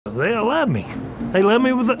They love me. They love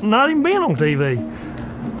me with not even being on TV.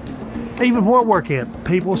 Even where I work at,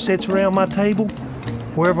 people sits around my table,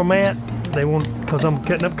 wherever I'm at, they want, because I'm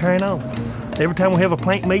cutting up carrying on. Every time we have a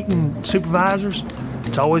plant meeting, supervisors,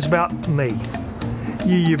 it's always about me.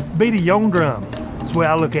 You beat a young drum. That's the way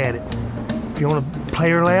I look at it. If you want to play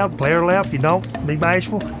her loud, play her loud. If you don't, be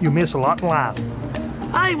bashful, you'll miss a lot in life.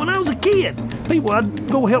 Hey, when I was a kid,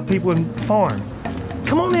 I'd go help people in the farm.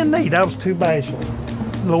 Come on in, Nate. I was too bashful.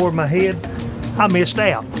 Lowered my head. I missed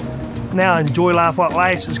out. Now I enjoy life while it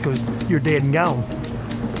lasts because you're dead and gone.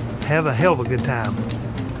 Have a hell of a good time.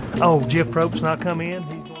 Oh, Jeff Prope's not come in.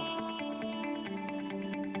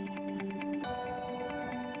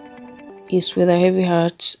 It's with a heavy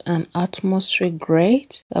heart and atmosphere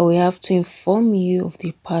great that we have to inform you of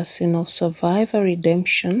the passing of Survivor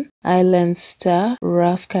Redemption Island star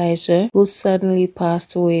Ralph Kiser, who suddenly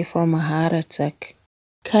passed away from a heart attack.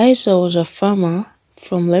 Kiser was a farmer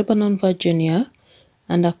from Lebanon, Virginia,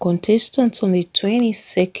 and a contestant on the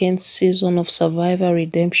 22nd season of Survivor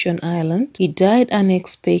Redemption Island. He died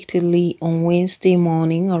unexpectedly on Wednesday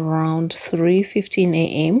morning around 3:15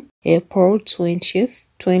 a.m. April 20th,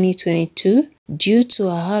 2022, due to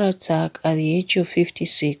a heart attack at the age of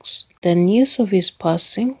 56. The news of his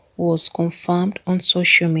passing was confirmed on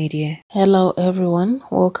social media. Hello everyone,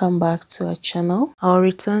 welcome back to our channel. Our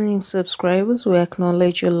returning subscribers, we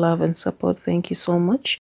acknowledge your love and support. Thank you so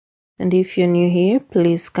much. And if you're new here,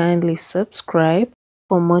 please kindly subscribe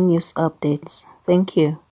for more news updates. Thank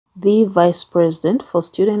you. The Vice President for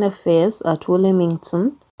Student Affairs at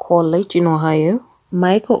Wilmington College in Ohio,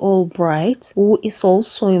 Michael Albright, who is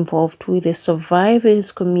also involved with the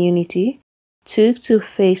survivors community, took to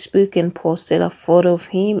Facebook and posted a photo of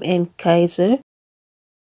him and Kiser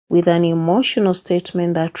with an emotional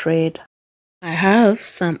statement that read, "I have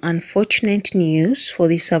some unfortunate news for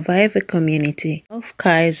the survivor community. Ralph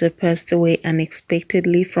Kiser passed away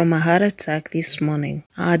unexpectedly from a heart attack this morning,"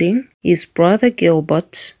 adding, "His brother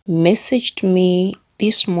Gilbert messaged me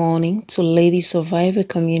this morning to let the survivor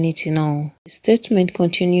community know." The statement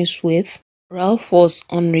continues with, "Ralph was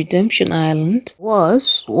on Redemption Island,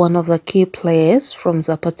 was one of the key players from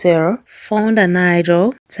Zapatera, found an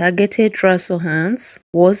idol, targeted Russell Hantz,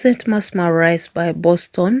 wasn't mesmerized by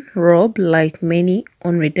Boston Rob like many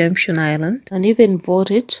on Redemption Island, and even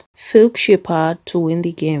voted Phillip Sheppard to win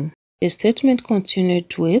the game." The statement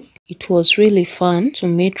continued with, "It was really fun to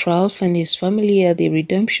meet Ralph and his family at the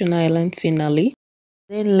Redemption Island finale,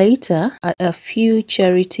 then later at a few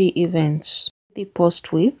charity events." The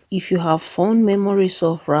post with, "If you have fond memories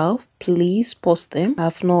of Ralph, please post them. I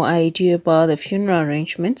have no idea about the funeral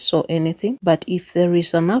arrangements or anything, but if there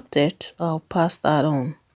is an update, I'll pass that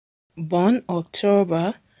on." Born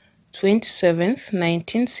October 27th,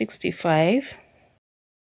 1965,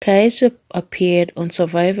 Kiser appeared on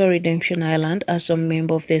Survivor Redemption Island as a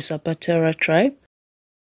member of the Zapatera tribe.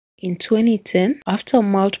 In 2010, after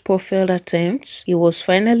multiple failed attempts, he was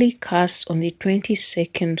finally cast on the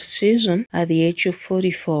 22nd season at the age of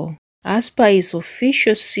 44. As per his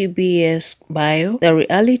official CBS bio, the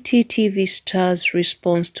reality TV star's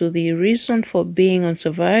response to the reason for being on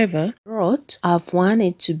Survivor wrote, "I've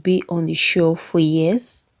wanted to be on the show for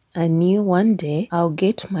years. I knew one day I'll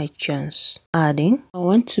get my chance," adding, "I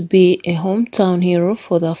want to be a hometown hero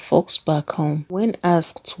for the folks back home." When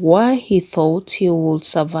asked why he thought he would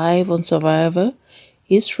survive on Survivor,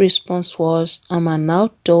 his response was, "I'm an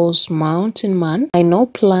outdoors mountain man. I know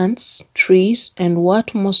plants, trees, and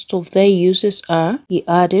what most of their uses are." He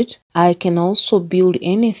added, "I can also build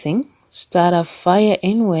anything, start a fire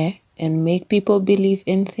anywhere, and make people believe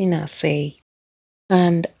anything I say."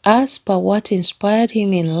 And as per what inspired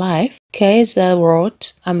him in life, Kiser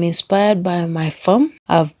wrote, "I'm inspired by my farm.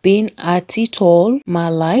 I've been at it all my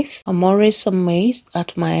life. I'm always amazed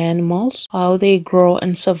at my animals, how they grow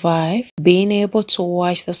and survive. Being able to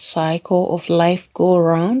watch the cycle of life go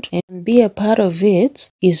around and be a part of it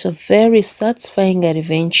is a very satisfying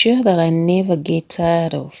adventure that I never get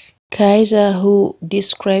tired of." Kiser, who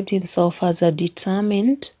described himself as a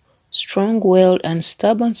determined, strong-willed and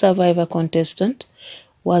stubborn survivor contestant,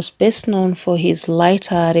 was best known for his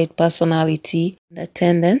light-hearted personality and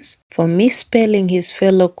attendance for misspelling his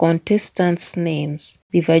fellow contestants' names.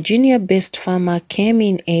 The Virginia-based farmer came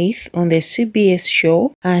in 8th on the CBS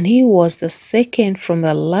show, and he was the second from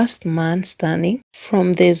the last man standing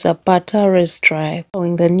from the Zapatera tribe.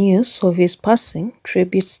 Following the news of his passing,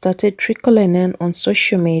 tributes started trickling in on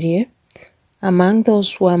social media. Among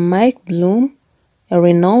those were Mike Bloom a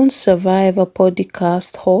renowned Survivor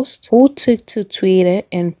podcast host who took to Twitter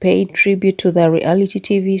and paid tribute to the reality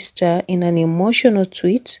TV star in an emotional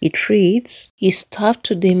tweet. It reads, "It's tough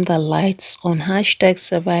to dim the lights on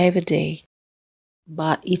 #Survivor Day.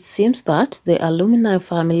 But it seems that the alumni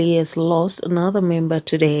family has lost another member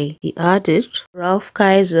today." He added, "Ralph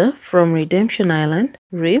Kiser from Redemption Island,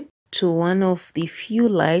 RIP to one of the few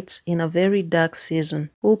lights in a very dark season,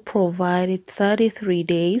 who provided 33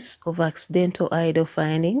 days of accidental idol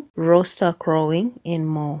finding, roster crowing, and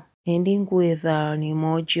more," ending with an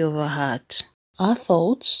emoji of a heart. Our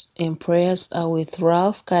thoughts and prayers are with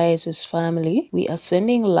Ralph Kiser's family. We are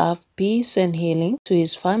sending love, peace, and healing to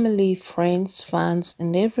his family, friends, fans,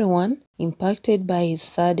 and everyone impacted by his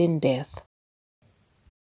sudden death.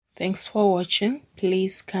 Thanks for watching.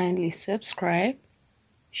 Please kindly subscribe,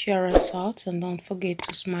 share us out, and don't forget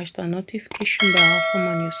to smash the notification bell for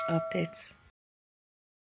more news updates.